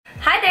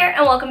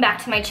and welcome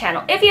back to my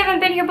channel. If you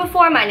haven't been here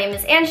before, my name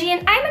is Angie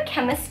and I'm a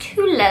chemist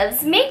who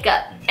loves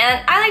makeup.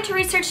 And I like to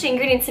research the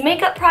ingredients in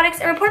makeup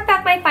products and report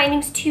back my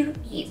findings to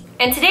you.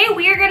 And today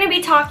we are going to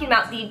be talking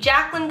about the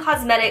Jaclyn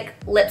Cosmetic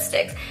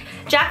lipsticks.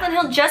 Jaclyn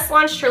Hill just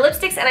launched her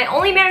lipsticks and I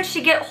only managed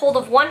to get hold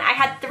of one. I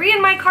had 3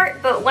 in my cart,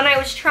 but when I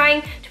was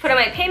trying to put in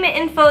my payment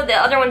info, the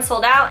other one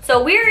sold out.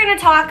 So we're going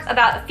to talk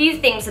about a few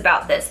things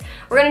about this.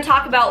 We're going to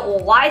talk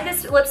about why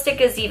this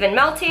lipstick is even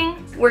melting.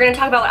 We're going to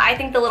talk about what I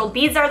think the little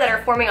beads are that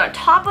are forming on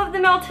top of the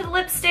melted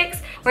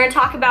lipsticks. We're going to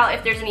talk about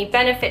if there's any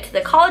benefit to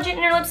the collagen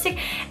in your lipstick.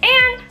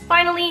 And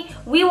finally,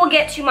 we will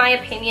get to my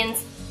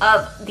opinions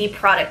of the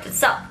product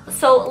itself.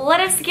 So let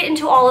us get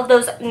into all of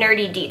those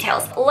nerdy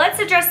details. Let's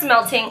address the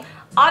melting.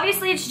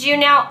 Obviously it's June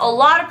now, a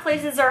lot of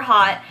places are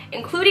hot,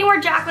 including where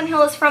Jaclyn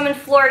Hill is from in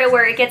Florida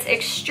where it gets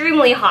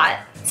extremely hot.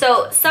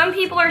 So some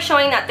people are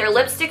showing that their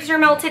lipsticks are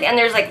melted and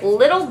there's like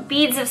little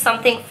beads of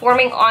something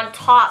forming on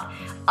top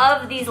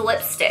of these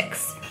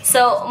lipsticks.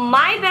 So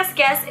my best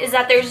guess is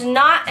that there's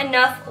not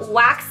enough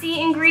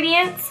waxy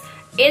ingredients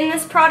in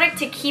this product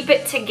to keep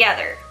it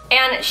together.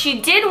 And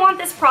she did want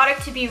this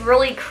product to be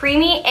really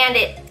creamy, and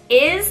it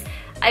is.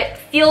 It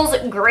feels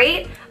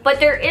great, but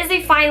there is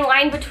a fine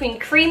line between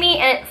creamy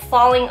and it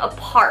falling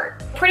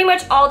apart. Pretty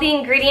much all the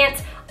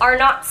ingredients are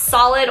not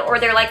solid, or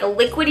they're like a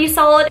liquidy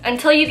solid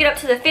until you get up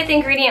to the 5th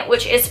ingredient,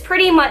 which is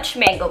pretty much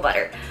mango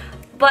butter.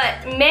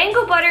 But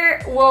mango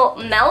butter will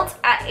melt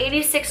at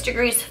 86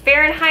 degrees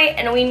Fahrenheit,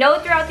 and we know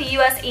throughout the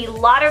US a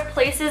lot of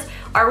places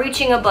are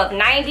reaching above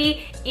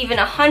 90, even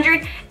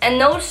 100, and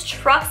those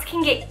trucks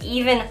can get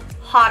even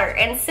hotter.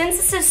 And since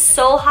this is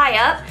so high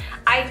up,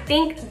 I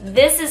think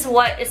this is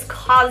what is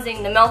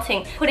causing the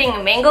melting.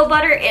 Putting mango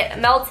butter, it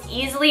melts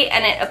easily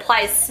and it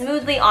applies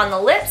smoothly on the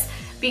lips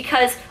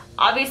because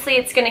obviously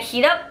it's gonna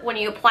heat up when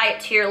you apply it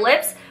to your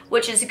lips,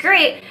 which is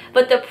great.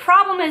 But the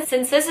problem is,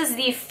 since this is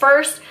the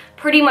first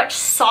pretty much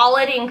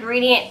solid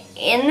ingredient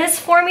in this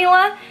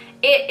formula,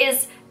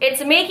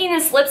 it's making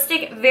this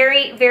lipstick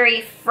very,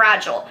 very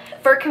fragile.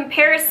 For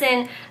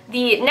comparison,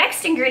 the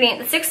next ingredient,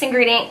 the 6th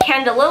ingredient,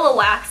 Candelilla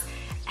wax,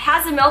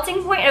 has a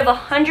melting point of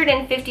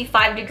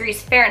 155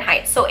 degrees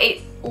Fahrenheit, so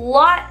a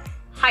lot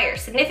higher,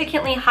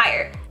 significantly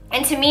higher.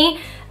 And to me,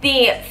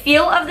 the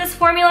feel of this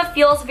formula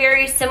feels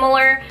very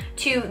similar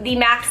to the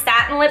MAC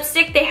Satin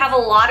lipstick. They have a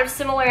lot of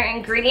similar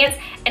ingredients,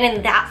 and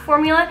in that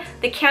formula,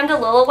 the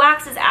Candelilla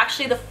wax is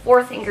actually the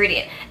 4th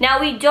ingredient. Now,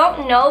 we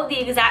don't know the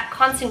exact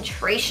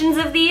concentrations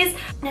of these.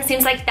 It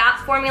seems like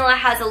that formula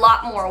has a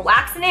lot more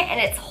wax in it, and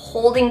it's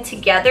holding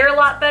together a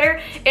lot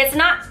better. It's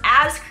not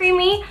as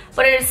creamy,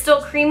 but it is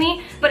still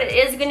creamy, but it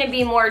is gonna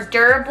be more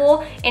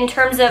durable in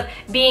terms of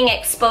being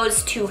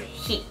exposed to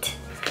heat.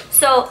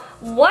 So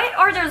what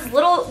are those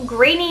little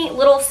grainy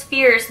little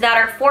spheres that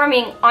are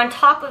forming on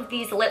top of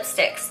these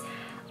lipsticks?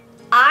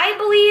 I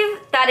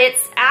believe that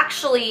it's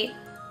actually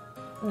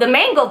the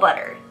mango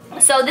butter.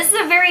 So this is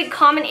a very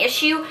common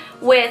issue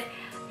with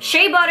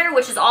shea butter,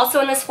 which is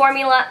also in this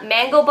formula,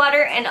 mango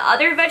butter, and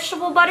other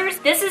vegetable butters.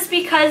 This is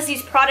because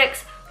these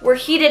products were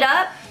heated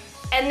up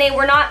and they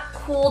were not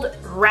cooled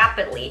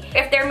rapidly.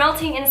 If they're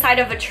melting inside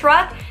of a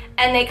truck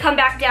and they come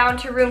back down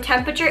to room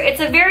temperature, it's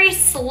a very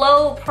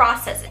slow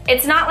process.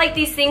 It's not like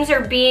these things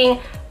are being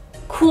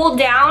cooled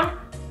down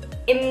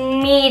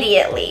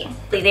immediately.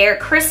 They are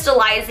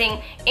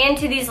crystallizing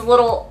into these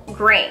little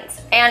grains.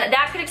 And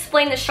that could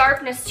explain the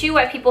sharpness too,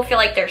 why people feel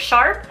like they're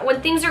sharp.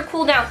 When things are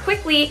cooled down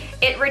quickly,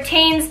 it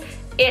retains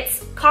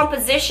its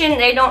composition,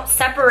 they don't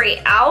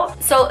separate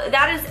out. So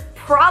that is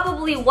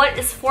probably what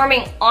is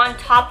forming on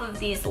top of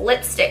these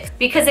lipsticks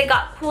because it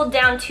got cooled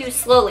down too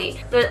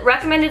slowly. The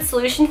recommended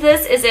solution to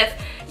this is, if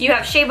you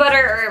have shea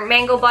butter or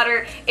mango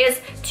butter,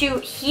 is to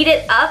heat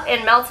it up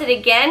and melt it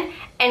again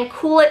and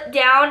cool it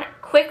down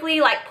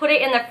quickly, like put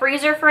it in the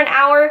freezer for an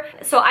hour.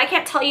 So I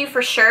can't tell you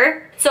for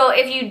sure. So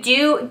if you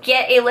do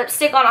get a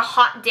lipstick on a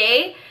hot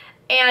day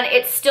and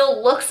it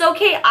still looks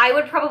okay, I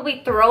would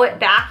probably throw it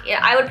back.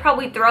 I would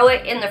probably throw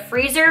it in the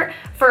freezer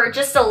for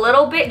just a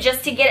little bit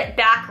just to get it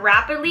back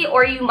rapidly,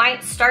 or you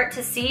might start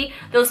to see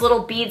those little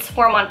beads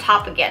form on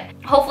top again.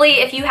 Hopefully,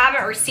 if you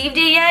haven't received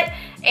it yet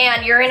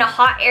and you're in a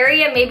hot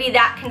area, maybe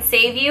that can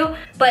save you,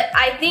 but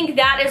I think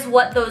that is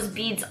what those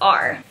beads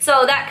are.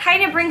 So that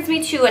kind of brings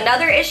me to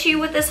another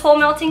issue with this whole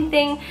melting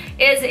thing,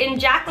 is in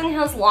Jaclyn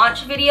Hill's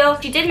launch video,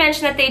 she did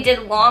mention that they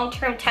did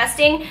long-term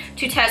testing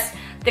to test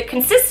the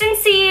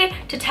consistency,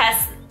 to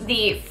test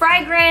the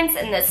fragrance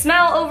and the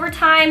smell over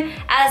time,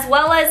 as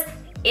well as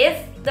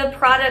if the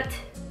product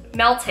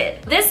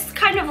melted. This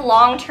kind of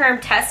long-term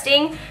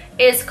testing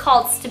is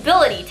called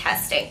stability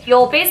testing.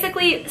 You'll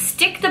basically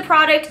stick the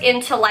product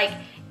into like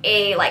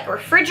a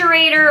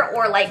refrigerator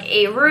or like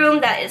a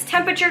room that is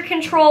temperature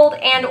controlled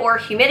and or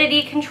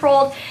humidity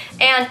controlled,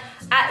 and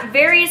at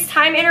various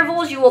time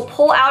intervals you will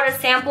pull out a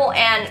sample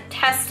and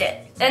test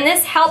it. And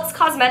this helps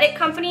cosmetic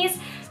companies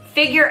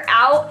figure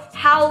out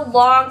how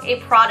long a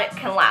product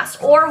can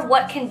last or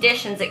what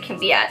conditions it can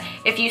be at.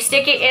 If you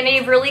stick it in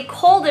a really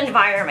cold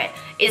environment,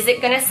 is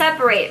it gonna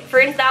separate? For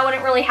instance, that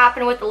wouldn't really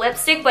happen with the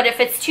lipstick, but if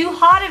it's too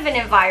hot of an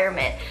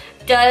environment,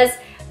 does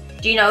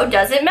you know,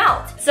 does it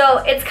melt? So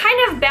it's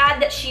kind of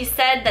bad that she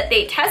said that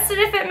they tested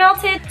if it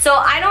melted. So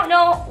I don't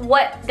know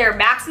what their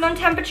maximum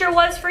temperature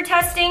was for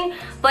testing,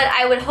 but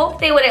I would hope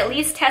they would at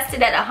least test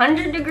it at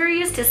 100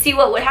 degrees to see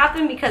what would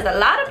happen, because a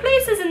lot of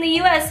places in the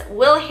US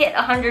will hit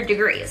 100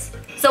 degrees.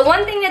 So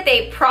one thing that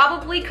they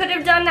probably could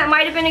have done that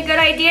might have been a good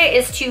idea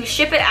is to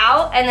ship it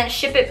out and then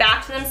ship it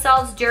back to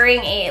themselves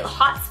during a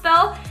hot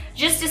spell,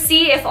 just to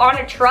see if on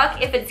a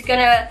truck, if it's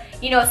gonna,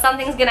 you know,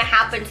 something's gonna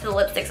happen to the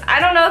lipsticks.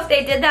 I don't know if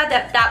they did that,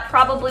 that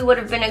probably would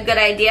have been a good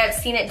idea. I've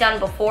seen it done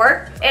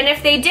before. And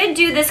if they did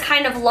do this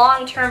kind of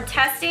long-term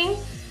testing,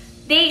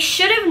 they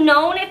should have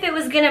known if it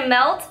was gonna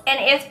melt, and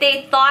if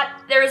they thought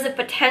there was a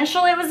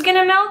potential it was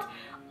gonna melt,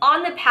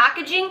 on the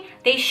packaging,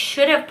 they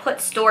should have put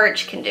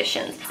storage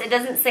conditions. It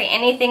doesn't say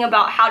anything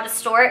about how to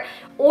store it,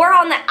 or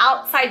on the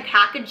outside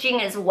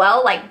packaging as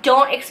well, like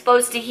don't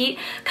expose to heat.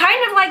 Kind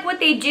of like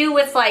what they do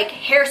with like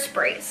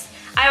hairsprays.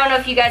 I don't know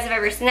if you guys have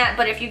ever seen that,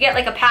 but if you get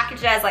like a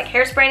package that has like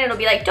hairspray in it, it'll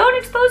be like, don't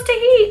expose to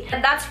heat.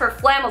 And that's for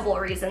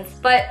flammable reasons.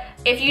 But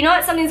if you know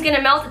that something's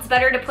gonna melt, it's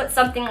better to put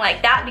something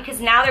like that,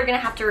 because now they're gonna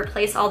have to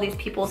replace all these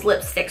people's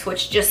lipsticks,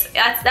 which just,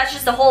 that's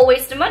just a whole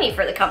waste of money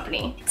for the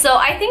company. So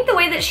I think the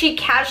way that she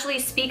casually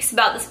speaks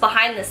about this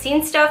behind the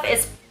scenes stuff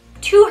is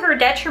to her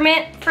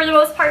detriment for the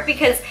most part,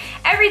 because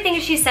everything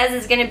she says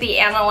is gonna be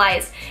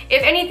analyzed.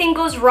 If anything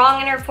goes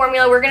wrong in her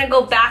formula, we're gonna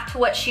go back to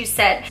what she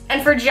said.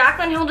 And for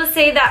Jaclyn Hill to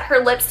say that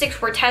her lipsticks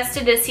were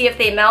tested to see if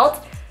they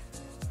melt,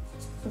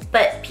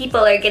 but people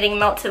are getting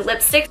melted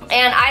lipsticks.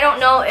 And I don't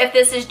know if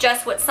this is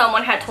just what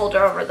someone had told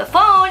her over the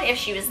phone, if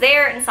she was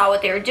there and saw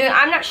what they were doing.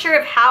 I'm not sure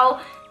of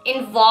how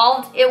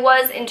involved it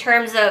was in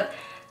terms of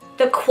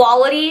the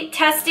quality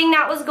testing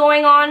that was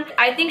going on.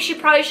 I think she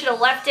probably should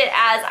have left it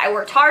as, I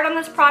worked hard on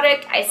this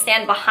product, I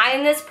stand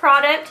behind this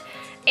product,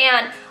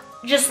 and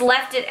just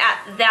left it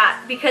at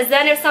that, because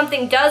then if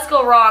something does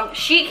go wrong,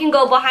 she can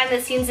go behind the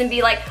scenes and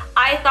be like,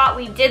 I thought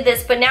we did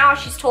this, but now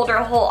she's told her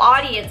whole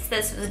audience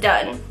this was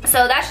done.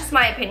 So that's just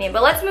my opinion.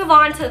 But let's move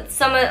on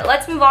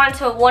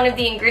to one of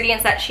the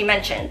ingredients that she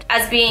mentioned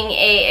as being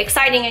a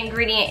exciting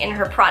ingredient in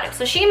her product.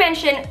 So she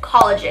mentioned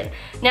collagen.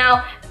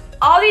 Now,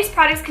 all these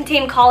products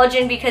contain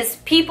collagen because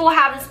people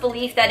have this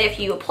belief that if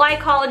you apply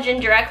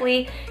collagen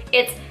directly,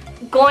 it's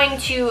going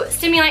to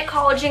stimulate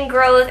collagen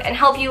growth and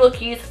help you look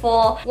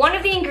youthful. One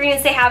of the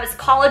ingredients they have is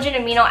collagen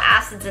amino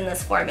acids in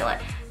this formula.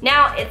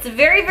 Now, it's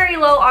very, very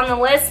low on the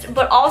list,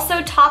 but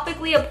also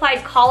topically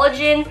applied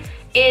collagen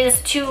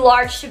is too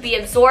large to be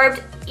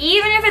absorbed,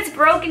 even if it's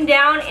broken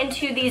down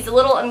into these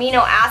little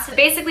amino acids.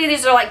 Basically,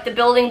 these are like the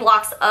building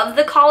blocks of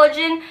the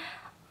collagen.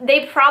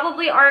 They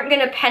probably aren't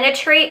gonna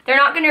penetrate. They're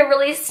not gonna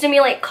really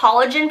stimulate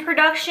collagen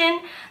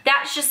production.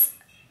 That's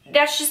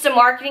just a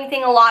marketing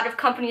thing a lot of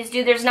companies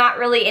do. There's not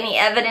really any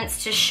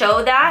evidence to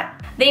show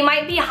that. They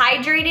might be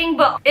hydrating,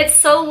 but it's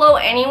so low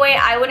anyway,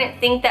 I wouldn't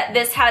think that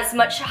this has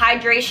much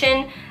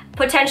hydration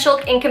potential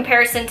in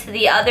comparison to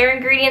the other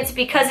ingredients,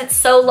 because it's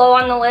so low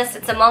on the list.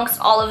 It's amongst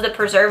all of the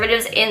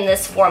preservatives in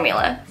this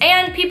formula.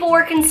 And people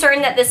were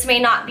concerned that this may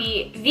not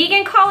be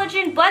vegan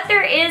collagen, but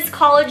there is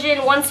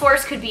collagen. One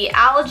source could be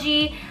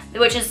algae,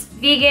 which is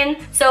vegan.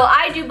 So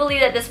I do believe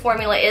that this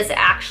formula is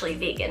actually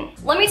vegan.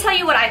 Let me tell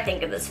you what I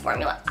think of this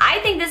formula. I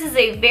think this is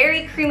a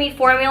very creamy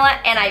formula,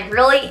 and I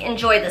really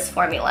enjoy this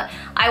formula.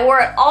 I wore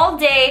it all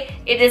day.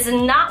 It is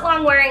not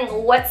long wearing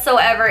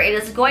whatsoever. It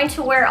is going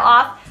to wear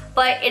off,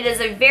 but it is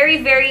a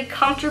very, very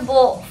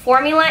comfortable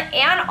formula,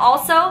 and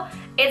also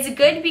it's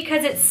good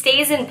because it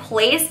stays in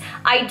place.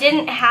 I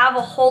didn't have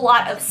a whole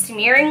lot of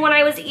smearing when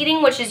I was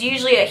eating, which is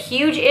usually a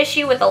huge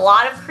issue with a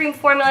lot of cream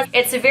formulas.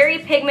 It's very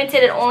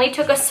pigmented. It only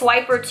took a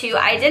swipe or two.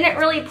 I didn't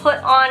really put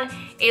on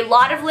a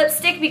lot of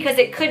lipstick because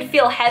it could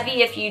feel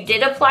heavy if you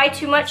did apply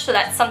too much, so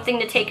that's something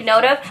to take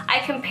note of. I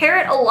compare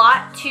it a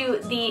lot to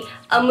the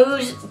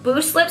Amuse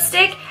Boost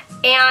lipstick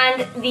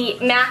and the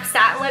MAC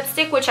Satin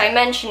lipstick, which I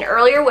mentioned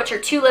earlier, which are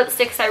two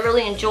lipsticks I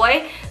really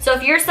enjoy. So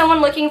if you're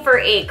someone looking for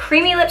a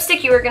creamy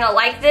lipstick, you are gonna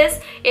like this.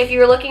 If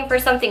you're looking for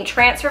something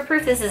transfer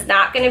proof, this is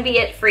not gonna be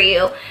it for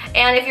you.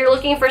 And if you're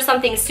looking for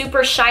something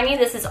super shiny,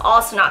 this is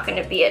also not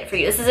gonna be it for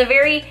you. This is a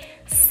very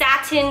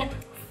satin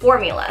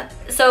formula.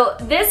 So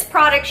this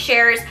product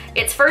shares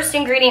its first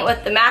ingredient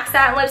with the MAC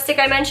Satin lipstick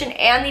I mentioned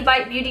and the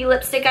Bite Beauty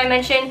lipstick I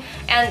mentioned,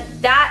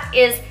 and that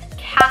is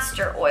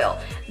castor oil.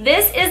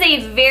 This is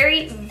a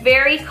very,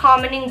 very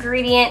common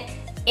ingredient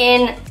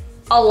in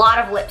a lot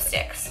of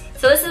lipsticks.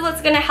 So this is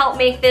what's gonna help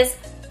make this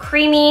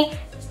creamy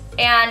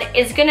and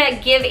is gonna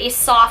give a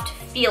soft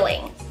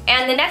feeling.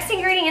 And the next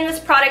ingredient in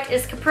this product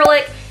is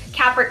caprylic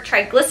capric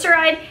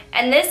triglyceride,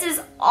 and this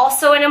is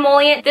also an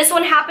emollient. This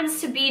one happens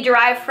to be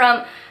derived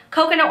from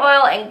coconut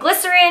oil and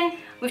glycerin.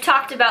 We've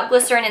talked about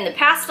glycerin in the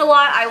past a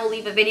lot. I will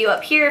leave a video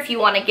up here if you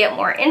want to get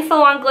more info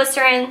on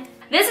glycerin.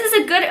 This is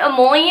a good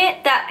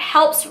emollient that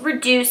helps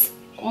reduce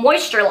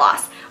moisture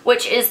loss,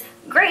 which is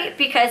great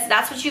because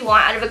that's what you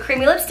want out of a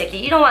creamy lipstick.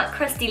 You don't want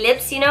crusty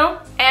lips, you know?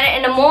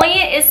 And an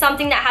emollient is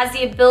something that has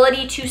the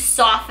ability to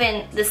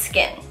soften the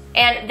skin.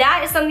 And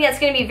that is something that's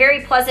going to be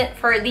very pleasant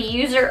for the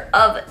user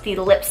of the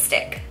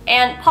lipstick.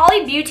 And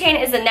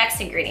polybutane is the next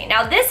ingredient.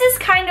 Now this is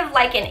kind of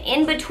like an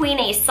in-between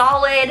a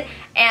solid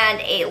and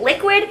a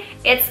liquid.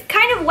 It's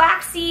kind of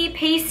waxy,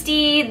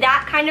 pasty,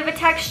 that kind of a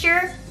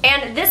texture.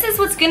 And this is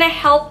what's gonna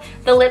help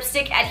the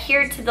lipstick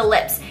adhere to the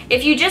lips.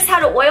 If you just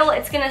had oil,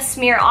 it's gonna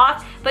smear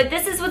off, but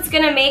this is what's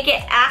gonna make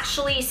it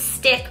actually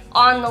stick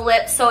on the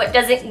lips so it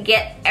doesn't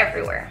get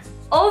everywhere.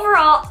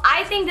 Overall,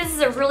 I think this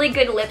is a really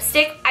good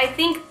lipstick. I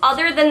think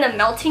other than the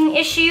melting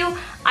issue,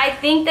 I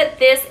think that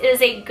this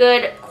is a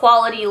good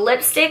quality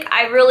lipstick.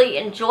 I really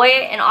enjoy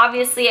it, and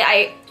obviously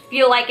I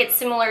feel like it's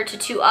similar to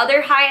 2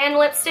 other high-end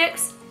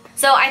lipsticks.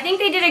 So I think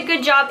they did a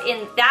good job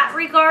in that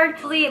regard,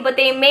 but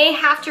they may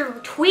have to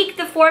tweak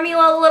the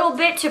formula a little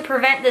bit to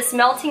prevent this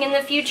melting in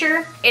the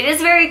future. It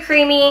is very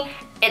creamy,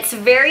 it's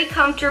very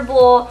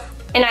comfortable,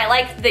 and I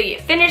like the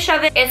finish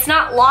of it. It's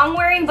not long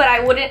wearing, but I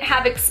wouldn't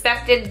have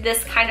expected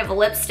this kind of a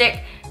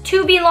lipstick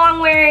to be long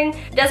wearing.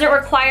 It doesn't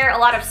require a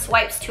lot of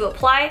swipes to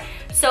apply.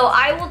 So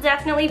I will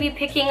definitely be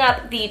picking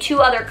up the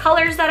 2 other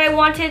colors that I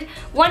wanted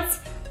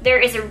once there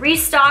is a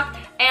restock,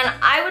 and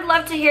I would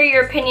love to hear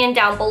your opinion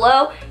down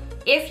below.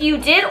 If you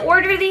did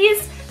order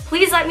these,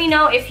 please let me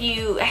know if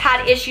you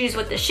had issues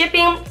with the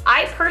shipping.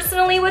 I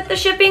personally, with the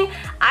shipping,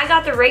 I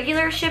got the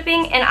regular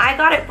shipping, and I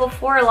got it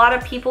before a lot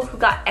of people who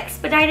got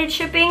expedited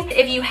shipping.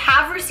 If you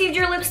have received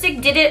your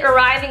lipstick, did it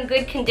arrive in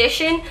good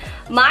condition?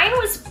 Mine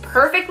was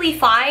perfectly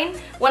fine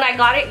when I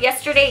got it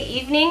yesterday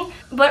evening,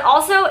 but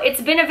also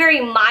it's been a very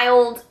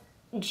mild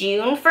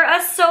June for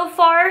us so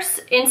far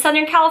in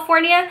Southern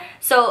California,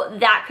 so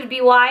that could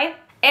be why.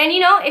 And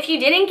you know, if you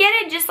didn't get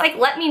it, just like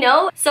let me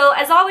know. So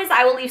as always,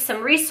 I will leave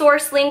some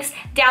resource links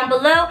down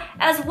below,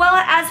 as well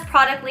as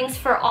product links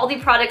for all the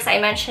products I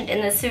mentioned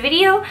in this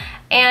video.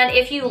 And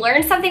if you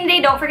learned something today,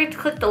 don't forget to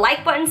click the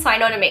like button so I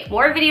know to make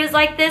more videos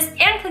like this,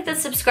 and click the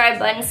subscribe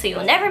button so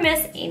you'll never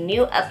miss a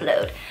new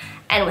upload.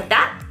 And with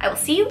that, I will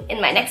see you in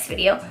my next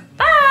video.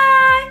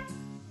 Bye!